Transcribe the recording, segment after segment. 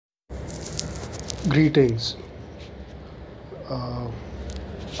Greetings. Uh,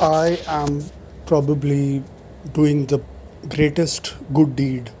 I am probably doing the greatest good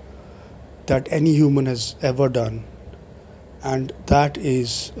deed that any human has ever done, and that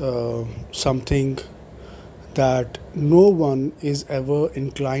is something that no one is ever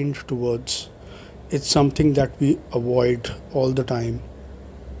inclined towards. It's something that we avoid all the time,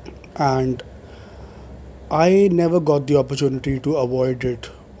 and I never got the opportunity to avoid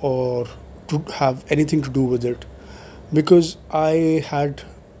it or to have anything to do with it because I had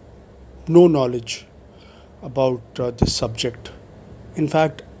no knowledge about this subject. In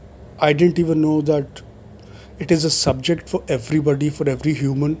fact, I didn't even know that it is a subject for everybody, for every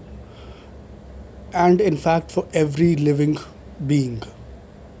human, and in fact, for every living being.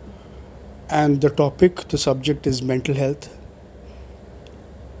 And the topic, the subject is mental health.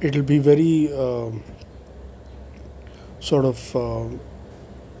 It'll be very sort of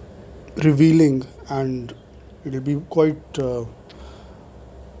revealing, and it'll be quite,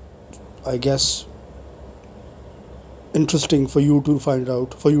 I guess, interesting for you to find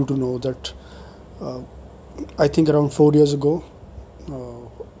out, for you to know that uh, I think around 4 years ago,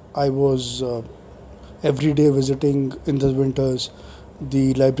 I was every day visiting in the winters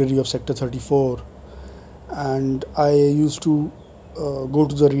the library of Sector 34, and I used to go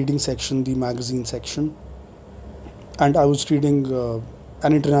to the reading section, the magazine section, and I was reading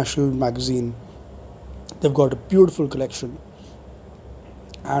an international magazine. They've got a beautiful collection,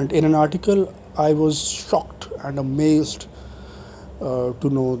 and in an article, I was shocked and amazed to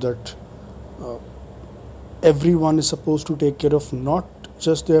know that uh, everyone is supposed to take care of not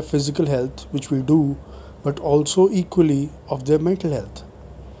just their physical health, which we do, but also equally of their mental health.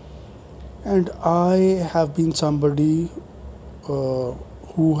 And I have been somebody uh,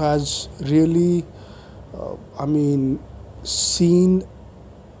 who has really, I mean, seen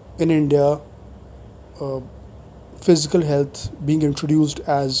in India uh, physical health being introduced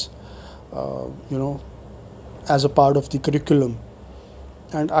as, you know, as a part of the curriculum.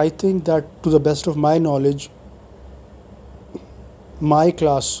 And I think that to the best of my knowledge, my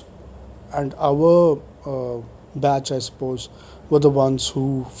class and our batch, I suppose, were the ones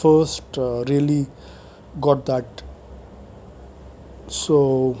who first really got that.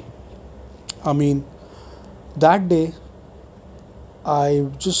 So, I mean, that day, I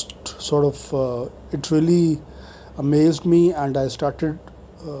just sort of, it really amazed me, and I started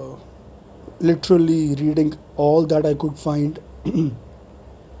uh, literally reading all that I could find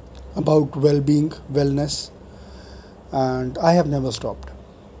about well being, wellness, and I have never stopped.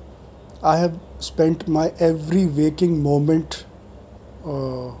 I have spent my every waking moment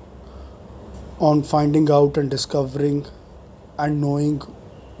uh, on finding out and discovering and knowing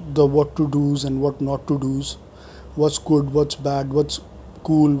the what to do's and what not to do's, what's good, what's bad, what's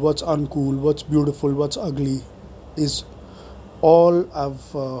cool, what's uncool, what's beautiful, what's ugly, is all I've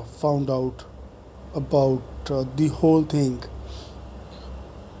found out about the whole thing.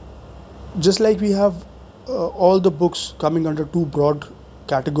 Just like we have all the books coming under two broad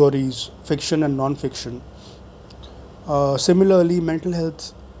categories, fiction and non fiction, similarly, mental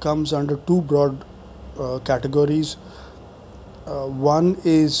health comes under two broad categories. One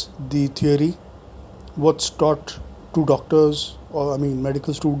is the theory, what's taught to doctors or, I mean,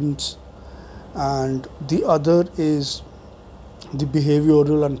 medical students, and the other is the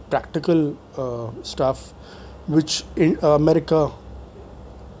behavioral and practical stuff which in America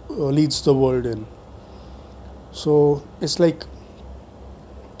leads the world in. So it's like,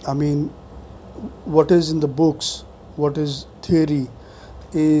 I mean, what is in the books, what is theory,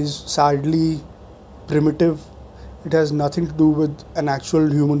 is sadly primitive. It has nothing to do with an actual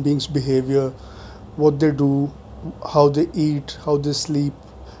human being's behavior, what they do, how they eat, how they sleep,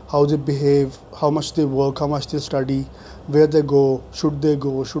 how they behave, how much they work, how much they study, where they go, should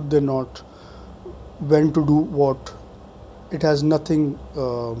they not, when to do what. It has nothing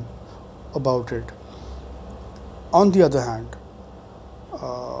about it. On the other hand,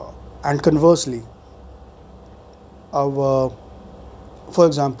 and conversely, our, for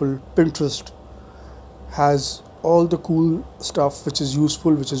example, Pinterest has all the cool stuff which is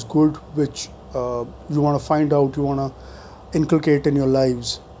useful, which is good, which you want to find out, you want to inculcate in your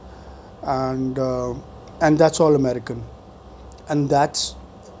lives, and that's all American, and that's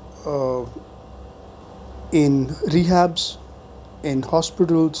uh, in rehabs, in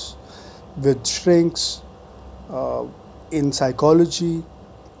hospitals, with shrinks, uh, in psychology,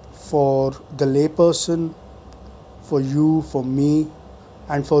 for the layperson, for you, for me,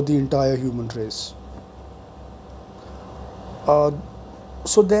 and for the entire human race. Uh,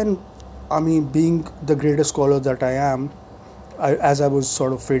 so then, I mean, being the greatest scholar that I am, as I was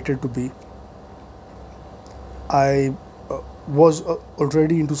sort of fated to be, I was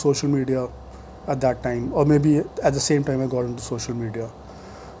already into social media at that time, or maybe at the same time I got into social media.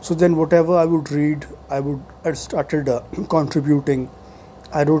 So then, whatever I would read, I started contributing.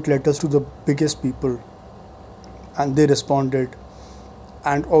 I wrote letters to the biggest people, and they responded.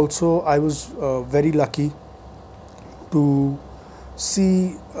 And also, I was very lucky to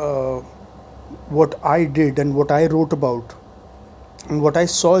see what I did and what I wrote about. And what I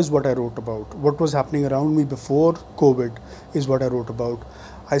saw is what I wrote about. What was happening around me before COVID is what I wrote about.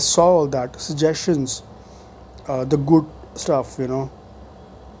 I saw all that suggestions, the good stuff,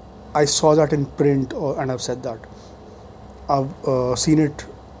 I saw that in print, and I've said that. I've seen it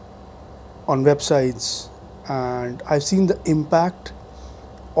on websites, and I've seen the impact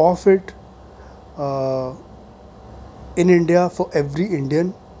of it uh, in India for every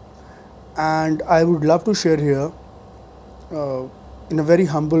Indian. And I would love to share here, uh, in a very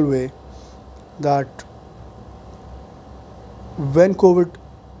humble way, that when COVID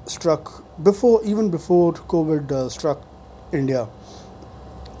struck, even before COVID struck India,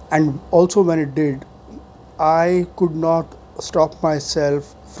 and also when it did, I could not stop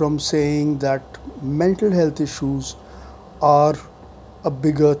myself from saying that mental health issues are a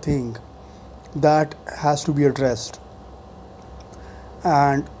bigger thing that has to be addressed.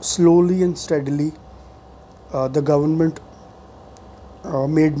 And slowly and steadily, the government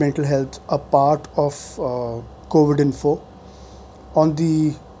made mental health a part of COVID info on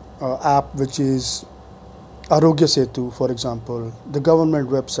the app, which is Arogya Setu, for example, the government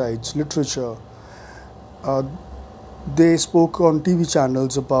websites, literature. Uh, they spoke on TV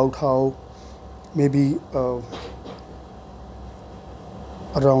channels about how maybe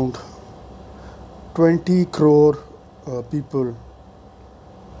around 20 crore people.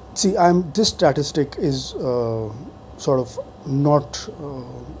 See, this statistic is sort of not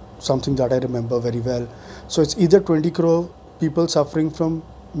something that I remember very well. So it's either 20 crore people suffering from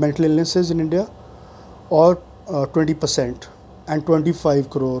mental illnesses in India, or 20%, and 25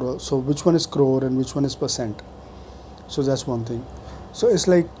 crore. So which one is crore and which one is percent? So that's one thing. So it's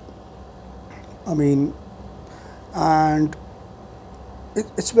like, I mean, and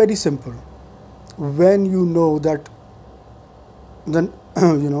it's very simple. When you know that, then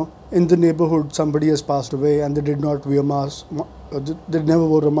in the neighborhood somebody has passed away and they did not wear mask, they never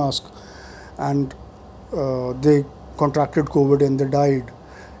wore a mask, and they contracted COVID and they died,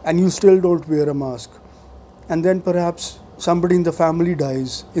 and you still don't wear a mask, and then perhaps somebody in the family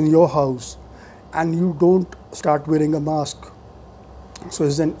dies in your house, and you don't start wearing a mask. So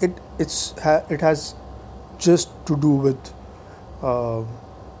then it has just to do with uh,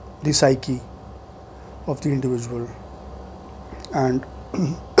 the psyche of the individual. And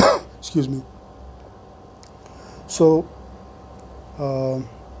excuse me. So uh,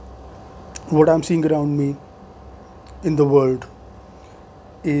 what I'm seeing around me in the world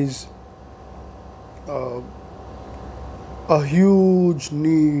is uh, a huge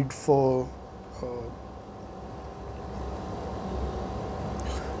need for uh,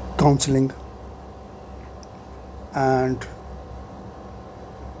 counseling. And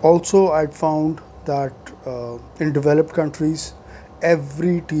also I'd found that in developed countries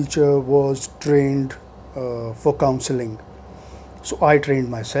every teacher was trained for counseling. So I trained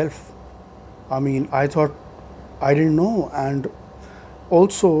myself. I mean, I thought I didn't know. And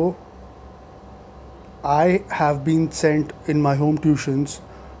also I have been sent in my home tuitions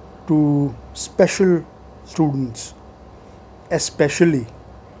to special students, especially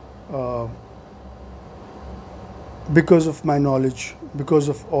uh, because of my knowledge, because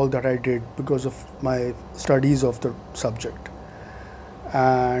of all that I did, because of my studies of the subject.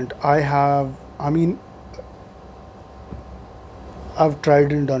 And I mean, I've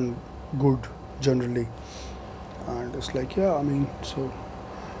tried and done good generally. And it's like, yeah, I mean,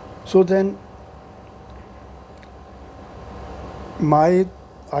 so then my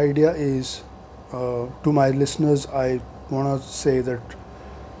idea is, to my listeners, I want to say that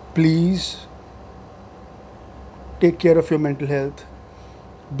please take care of your mental health.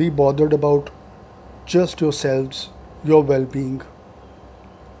 Be bothered about just yourselves, your well being,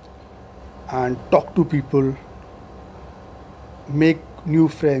 and talk to people, make new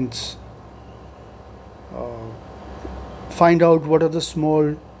friends, find out what are the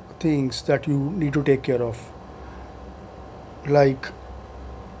small things that you need to take care of. Like,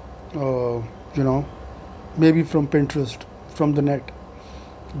 uh, you know, maybe from Pinterest, from the net.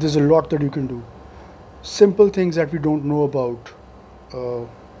 There's a lot that you can do. Simple things that we don't know about. Uh,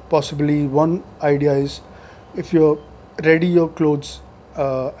 Possibly one idea is, if you're ready your clothes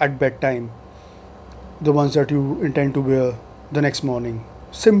at bedtime, the ones that you intend to wear the next morning.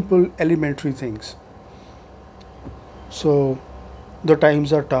 Simple, elementary things. So the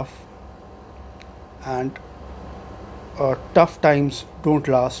times are tough, and tough times don't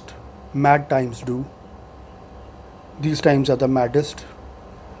last, mad times do. These times are the maddest.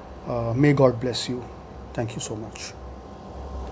 May God bless you. Thank you so much.